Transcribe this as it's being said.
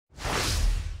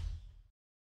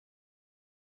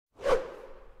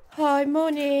Hi,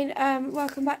 morning.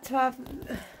 Welcome back to our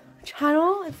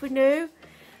channel. If we're new,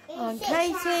 I'm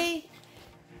Katie.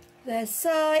 There's Si,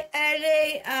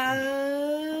 Ellie,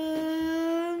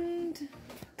 and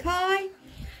Kai.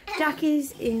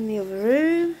 Jackie's in the other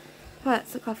room. Oh,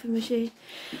 that's the coffee machine.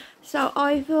 So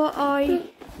I thought I'd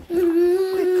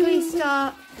quickly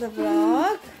start the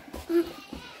vlog.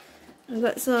 I've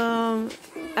got some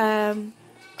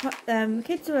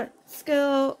kids are at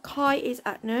school. Kai is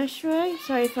at nursery.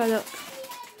 Sorry if I look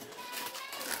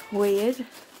weird.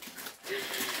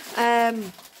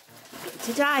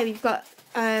 Today we've got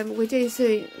we're doing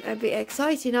something a bit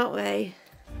exciting, aren't we?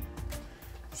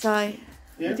 So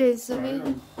yeah, we're doing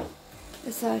something.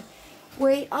 So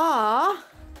we are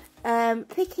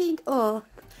picking up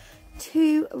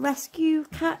 2 rescue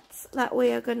cats that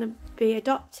we are going to be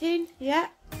adopting. Yeah.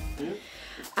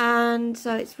 And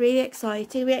so it's really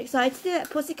exciting. We're excited to get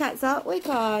pussycats, aren't we,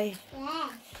 Kai? Yeah.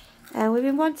 And we've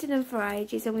been wanting them for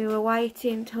ages, and we were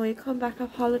waiting till we come back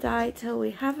off holiday till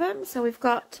we have them. So we've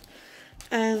got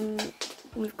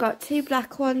 2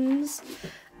 black ones,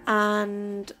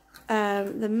 and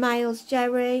the male's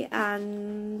Jerry,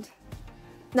 and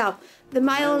no, the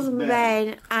male's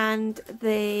Ben, and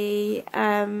the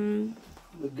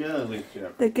girl is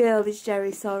Jerry. The girl is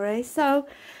Jerry, sorry. So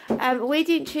we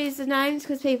didn't choose the names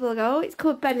because people go, oh, it's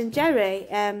called Ben and Jerry.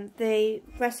 The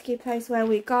rescue place where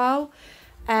we go,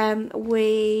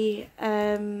 they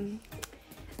name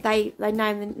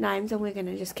the names, and we're going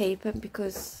to just keep them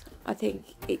because I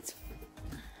think it's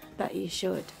that you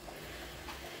should.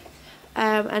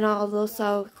 And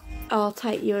I'll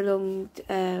take you along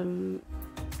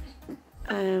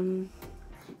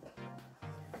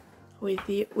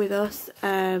with us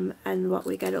and what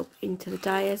we get up into the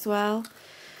day as well.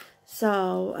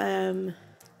 So a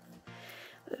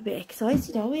bit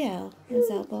excited, are we, Elle?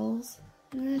 There's Elle balls.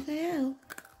 Where's Elle?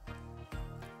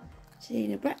 She's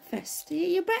eating a breakfast. Are you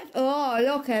eating your breakfast? Oh,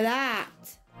 look at that.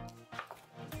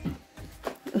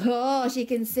 Oh, she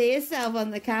can see herself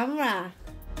on the camera.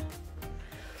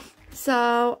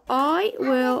 So I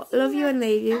will love you and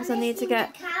leave you because I need to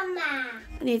get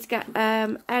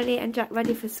Ellie and Jack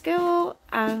ready for school,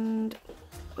 and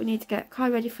we need to get Kai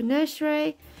ready for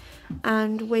nursery,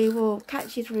 and we will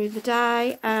catch you through the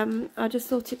day. I just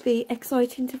thought it'd be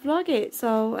exciting to vlog it,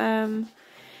 so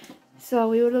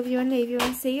we will love you and leave you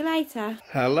and see you later.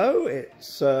 Hello,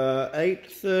 it's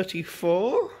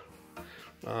 8:34.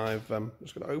 I've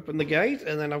just got to open the gate,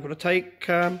 and then I've got to take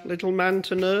little man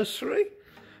to nursery,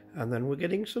 and then we're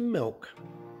getting some milk.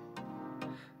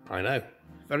 I know.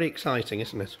 Very exciting,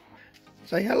 isn't it?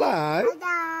 Say hello.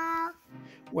 Hello.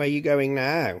 Where are you going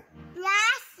now?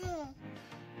 Nursery.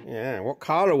 Yeah, what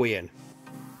car are we in?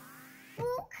 Blue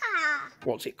car.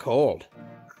 What's it called?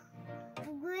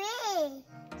 Green.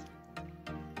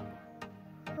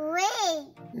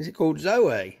 Green. Is it called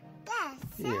Zoe? Yes.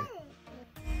 Yeah.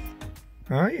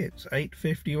 Hi, it's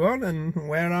 8:51, and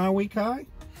where are we, Kai?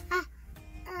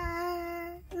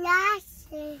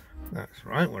 Nursery. That's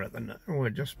right, we're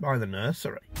just by the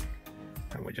nursery.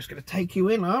 And we're just going to take you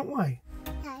in, aren't we?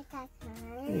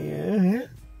 Yeah.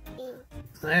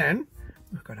 Then,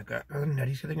 we're going to go, and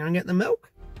Daddy's going to go and get the milk.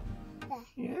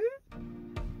 Yeah.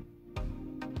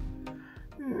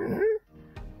 Yeah.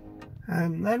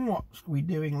 And then what's we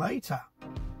doing later?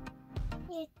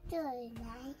 You're doing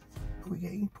nice. Are we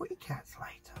getting putty cats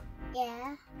later?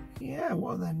 Yeah. Yeah,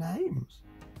 what are their names?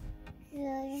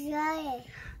 Jerry.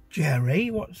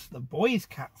 Jerry, what's the boy's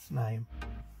cat's name?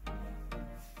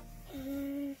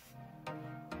 Mm.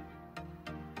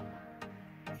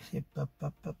 Is it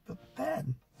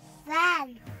Ben?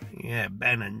 Ben. Yeah,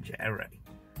 Ben and Jerry.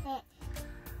 Yeah.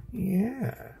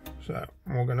 Yeah. So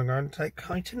we're going to go and take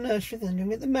Kai to nursery, then go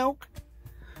get the milk,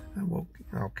 and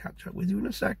I'll catch up with you in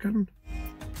a second.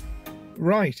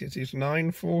 Right, it is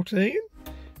 9:14.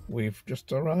 We've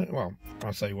just arrived. Well,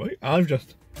 I say we. I've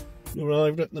just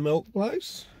arrived at the milk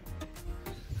place,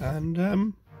 and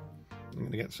I'm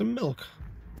going to get some milk.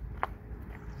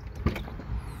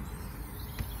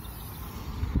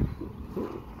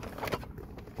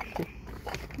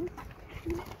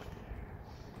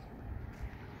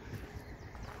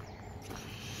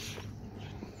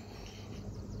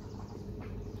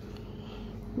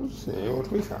 Let's see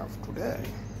what we have today.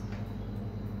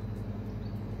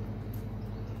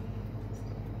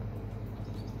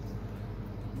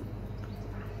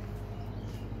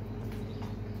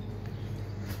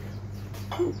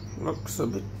 Looks a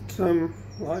bit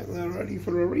like they're ready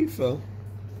for a refill.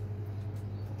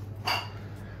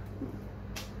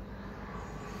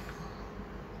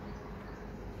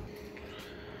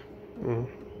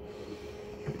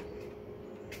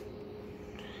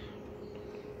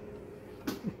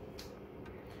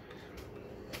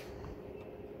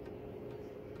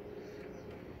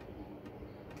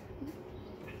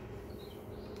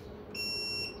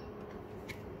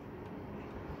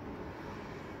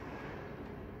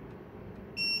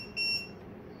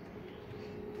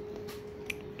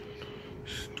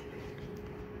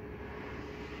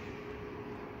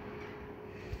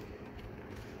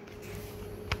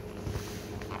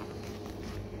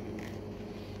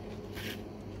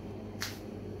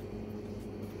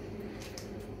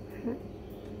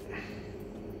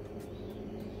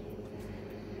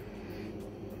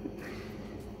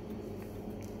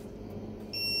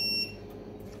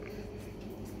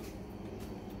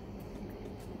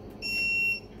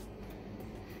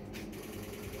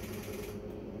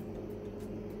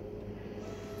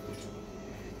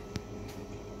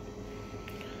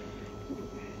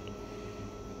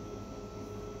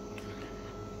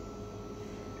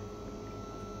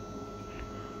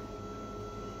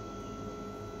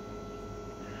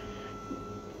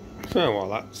 So while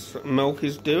that's milk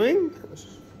is doing, let's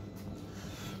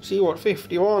see what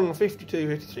 51, 52,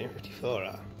 53 and 54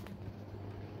 are.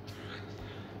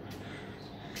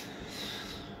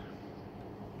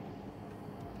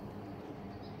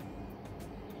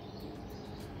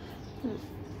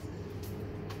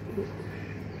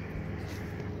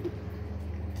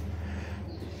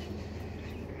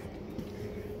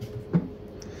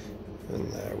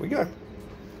 And there we go.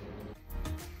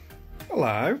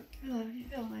 Hello. Hello, you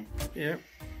feel like? Yeah.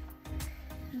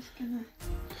 Just gonna.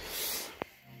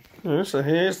 Yeah, so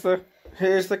here's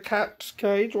the cat's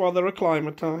cage while they're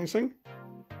acclimatising.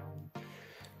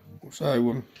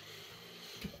 So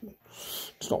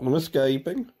stop them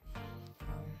escaping.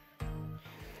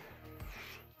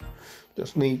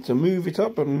 Just need to move it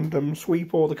up and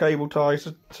sweep all the cable ties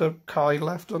to Kai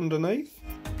left underneath.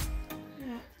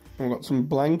 Yeah. I've got some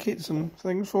blankets and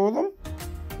things for them.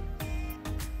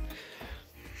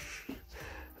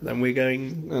 Then we're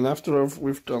going, and after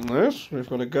we've done this, we've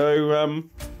got to go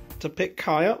to pick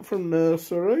Kai up from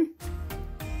nursery,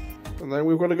 and then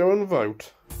we've got to go and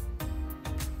vote.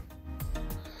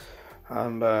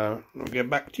 And I'll get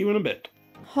back to you in a bit.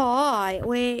 Hi,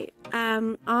 we're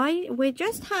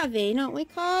just having, aren't we,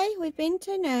 Kai? We've been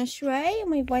to nursery and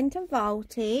we went and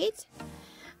voted.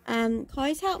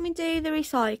 Kai's helped me do the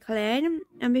recycling,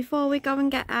 and before we go and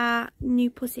get our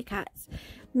new pussycats,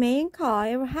 me and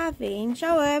Kai are having,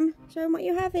 show them what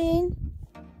you're having.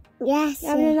 Yes.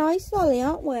 You're having a nice lolly,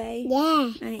 aren't we?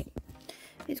 Yeah. And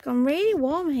it's gone really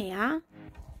warm here.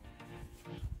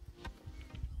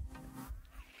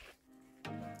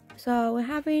 So we're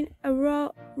having a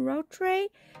rotary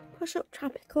push-up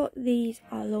tropical. These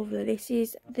are lovely. This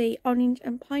is the orange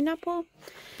and pineapple,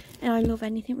 and I love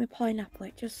anything with pineapple.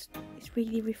 It's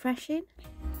really refreshing.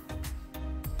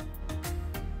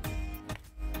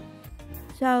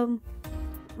 So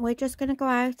we're just going to go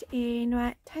out in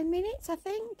about 10 minutes, I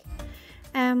think.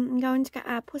 I'm going to get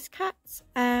our pussycats.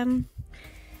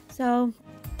 So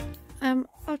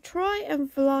I'll try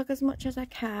and vlog as much as I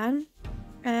can.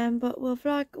 But we'll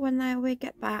vlog when we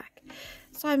get back.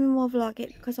 Simon will vlog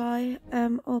it because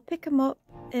I'll pick him up.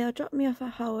 He'll drop me off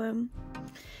at home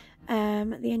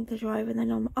at the end of the drive, and then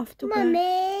I'm off to work.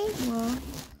 Mummy. What?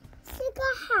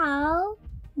 Sugar how?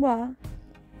 What?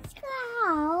 Sugar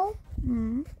how?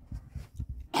 Hmm.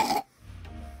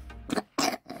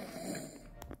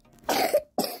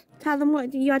 Tell them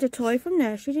what you had a toy from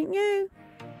nursery, didn't you?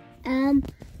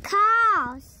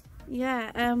 Cars.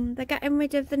 Yeah, they're getting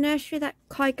rid of the nursery that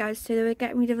Kai goes to. They were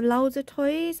getting rid of loads of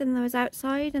toys, and they was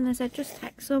outside, and they said just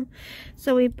text them.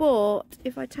 So we bought,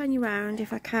 if I turn you around,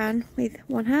 if I can, with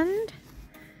one hand.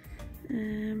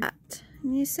 That,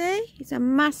 you see, it's a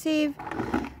massive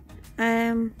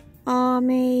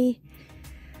army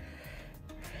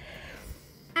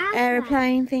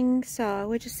aeroplane thing. So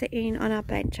we're just sitting on our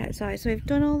bench outside. So we've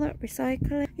done all that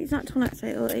recycling. It's not done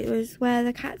outside, it was where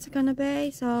the cats are gonna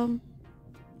be. So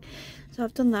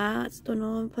I've done that. It's done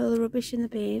all, and put all the rubbish in the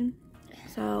bin.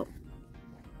 So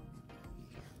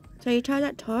you tried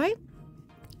that toy.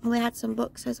 And we had some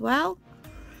books as well,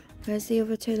 whereas the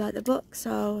other two like the books.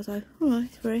 So I was like, alright,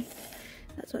 it's free.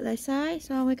 That's what they say.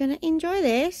 So we're going to enjoy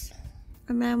this,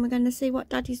 and then we're going to see what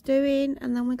Daddy's doing,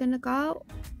 and then we're going to go.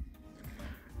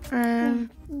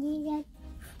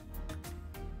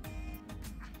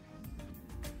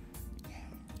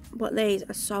 But these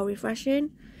are so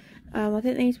refreshing. I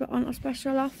think these were on a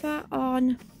special offer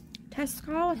on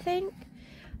Tesco, I think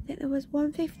there was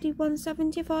 150,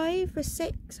 175 for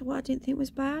 6, what I didn't think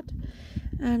was bad.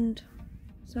 And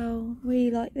so we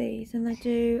like these, and they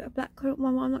do a blackcurrant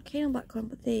one. I'm not keen on blackcurrant,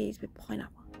 but these with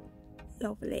pineapple,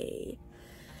 lovely.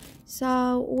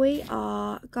 So we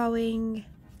are going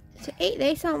to eat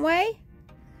this, aren't we?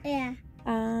 Yeah.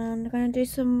 And we're going to do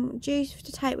some juice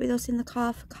to take with us in the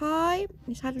car for Kai.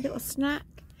 He's had a little snack.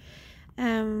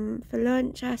 For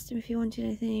lunch, I asked him if he wanted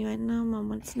anything. He went, no, Mum,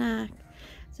 want a snack.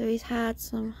 So he's had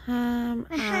some ham.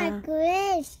 I had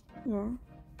this. Yeah.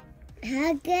 I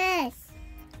had this.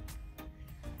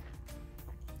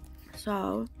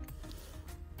 So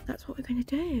that's what we're going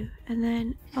to do. And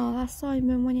then I'll ask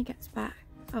Simon when he gets back.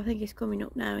 I think he's coming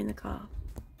up now in the car.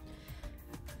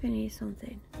 We're going to eat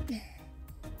something.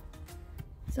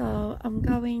 So I'm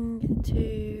going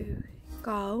to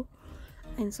go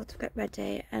and sort of get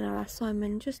ready, and I'll ask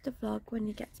Simon just to vlog when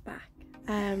he gets back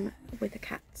with the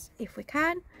cats if we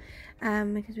can,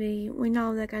 because we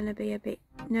know they're going to be a bit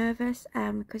nervous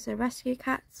because they're rescue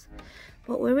cats,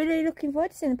 but we're really looking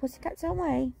forward to seeing the pussycats, aren't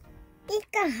we?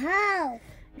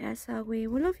 Yeah, so we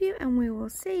will love you, and we will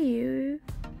see you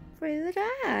through the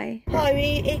day. Hi,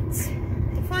 it's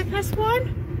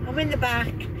 1:05. I'm in the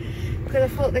back. because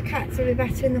I thought the cats would be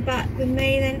better in the back with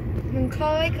me than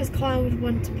Kai, because Kai would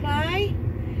want to play.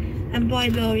 And by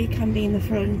law he can be in the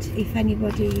front if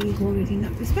anybody is worried in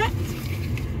that respect.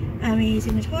 He's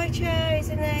in a toy chair,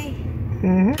 isn't he?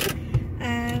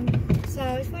 So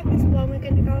it's 1:05, we're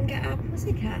going to go and get our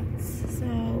pussycats. So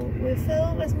we'll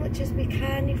film as much as we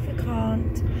can. If we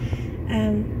can't,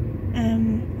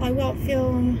 I won't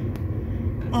film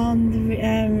on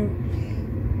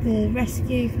the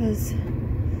rescue because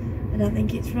I don't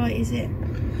think it's right, is it?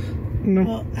 No.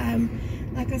 But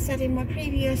like I said in my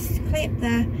previous clip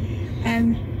there,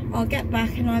 I'll get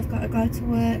back and I've got to go to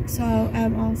work, so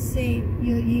I'll see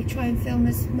you try and film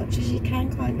as much as you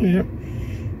can, can't you? Yep.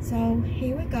 So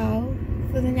here we go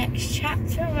for the next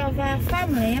chapter of our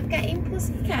family of getting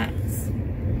pussycats.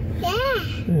 Yeah.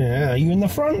 Yeah, are you in the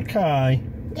front, Kai?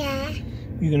 Yeah.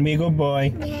 You going to be a good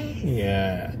boy? Yeah.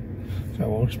 Yeah. So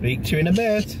we'll speak to you in a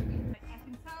bit. I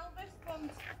can tell this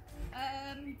one's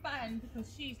banned because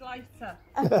she's lighter.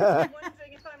 I'm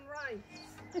wondering if I'm right.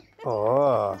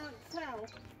 Oh. I can't tell,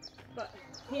 but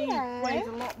he weighs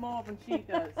a lot more than she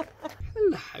does.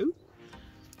 Hello.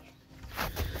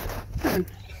 Hello.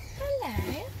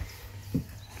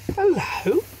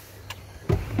 Hello.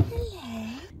 Hello.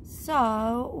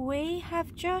 So we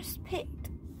have just picked,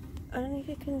 I don't know if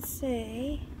you can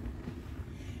see,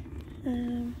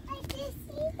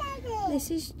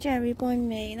 this is Jerry by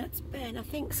me, that's Ben. I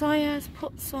think Saya's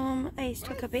put some, he's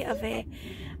took a bit of it,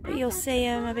 but you'll see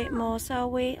him a bit more. So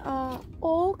we are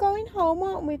all going home,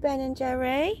 aren't we, Ben and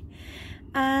Jerry?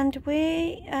 And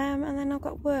we and then I've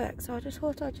got work, so I just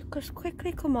thought I'd just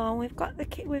quickly come on. We've got the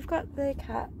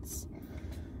cats.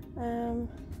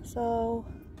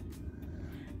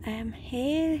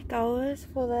 Here goes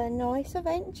for the nice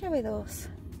adventure with us.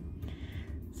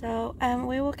 So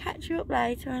we will catch you up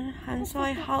later, and so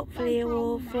I hopefully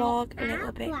will vlog a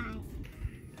little bit.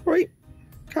 Wait,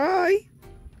 Kai.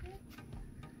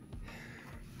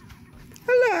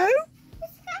 Hello.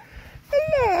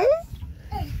 Hello.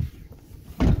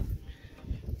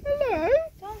 Hello.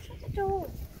 Don't shut the door.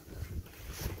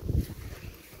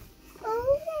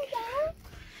 Oh, hello.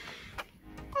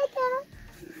 Hello.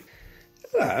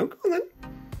 Hello. Come on then.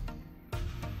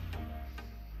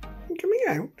 You coming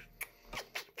out?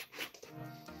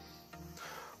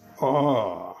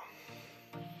 Oh.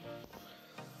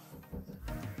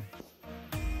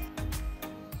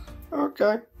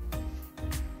 Okay.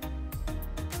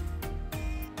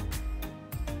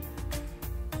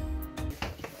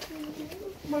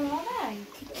 Where are they?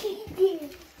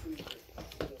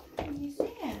 Can you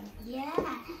see them? Yeah.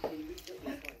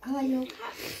 Are they your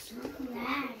cats?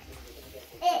 Yeah.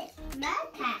 It's my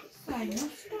cat. They're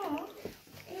not sure.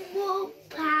 Wolf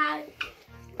cat.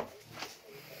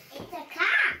 It's a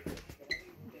cat.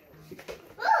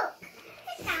 Look,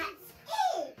 the cat's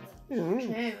it. True.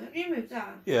 Have you moved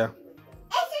that? Yeah.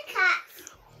 It's a cat.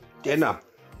 Dinner.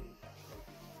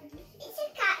 It's a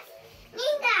cat.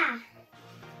 Nina.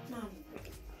 Mum.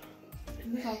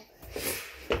 Go.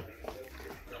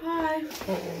 Hi.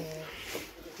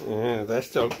 Yeah,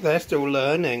 they're still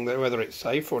learning whether it's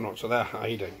safe or not, so they're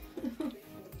hiding.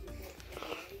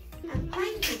 I'm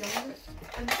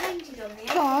painted on the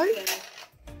Hi. edge.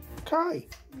 Kai,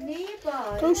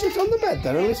 Nearby. go sit on the bed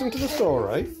then and listen to the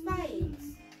story.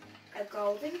 Spades, a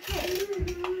golden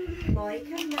key. Mike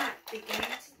and Matt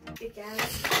began to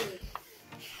speak.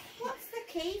 What's the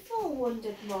key for?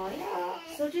 Wondered Mike.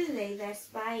 Suddenly their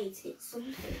spades hit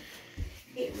something.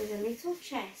 It was a little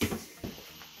chest.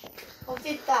 I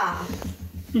did that.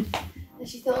 And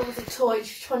she thought it was a toy. She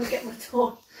was trying to get my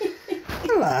toy.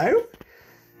 Hello.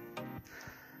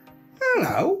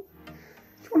 Hello. Do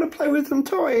you want to play with some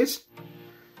toys?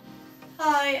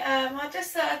 Hi, I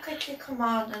just thought I'd quickly come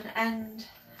on and end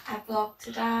our vlog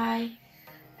today.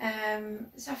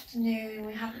 This afternoon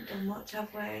we haven't done much,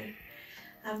 have we?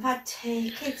 I've had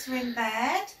tea, kids are in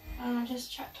bed, and I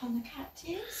just checked on the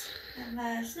catties and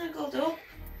they're snuggled up.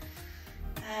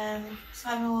 So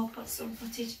I will put some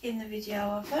footage in the video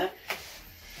of them,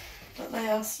 but they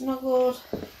are snuggled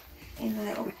in the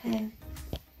little pen.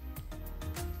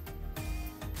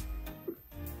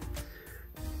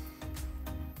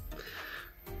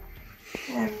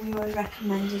 We were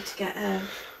recommended to get a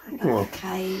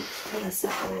cage for the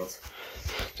settled.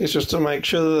 It's just to make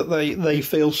sure that they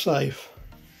feel safe.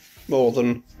 More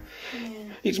than...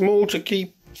 Yeah. It's more to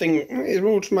keep things... It's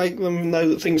more to make them know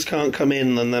that things can't come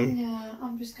in than them. Yeah,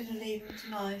 I'm just going to leave them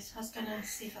tonight. I was going to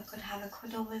see if I could have a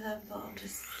cuddle with them, but I'm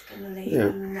just going to leave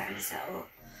them and let them settle.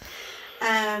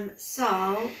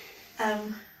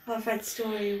 I've read a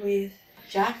story with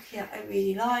Jack that I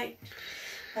really liked.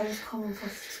 I was coming for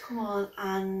to come on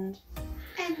and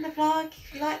end the vlog.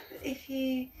 If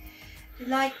you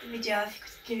like the video, if you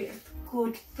could give it a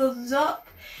good thumbs up.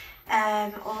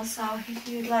 Also, if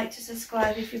you would like to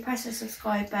subscribe, if you press the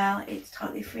subscribe bell, it's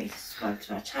totally free to subscribe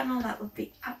to our channel. That would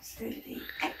be absolutely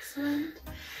excellent.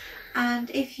 And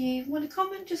if you want to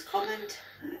comment, just comment.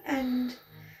 And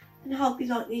I hope you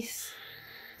like this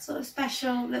sort of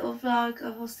special little vlog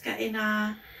of us getting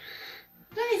our,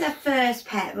 I don't know if it's our first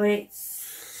pet, but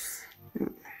it's,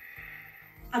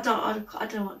 I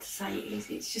don't want to say it is.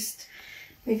 It's just,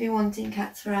 we've been wanting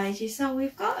cats for ages. So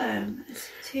we've got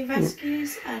 2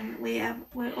 rescues, and we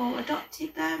all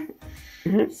adopted them.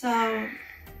 So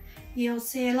you'll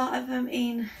see a lot of them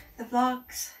in the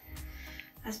vlogs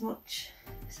as much.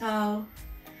 So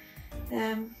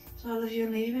I love you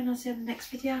and leave you, and I'll see you in the next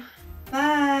video.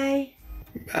 Bye.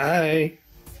 Bye.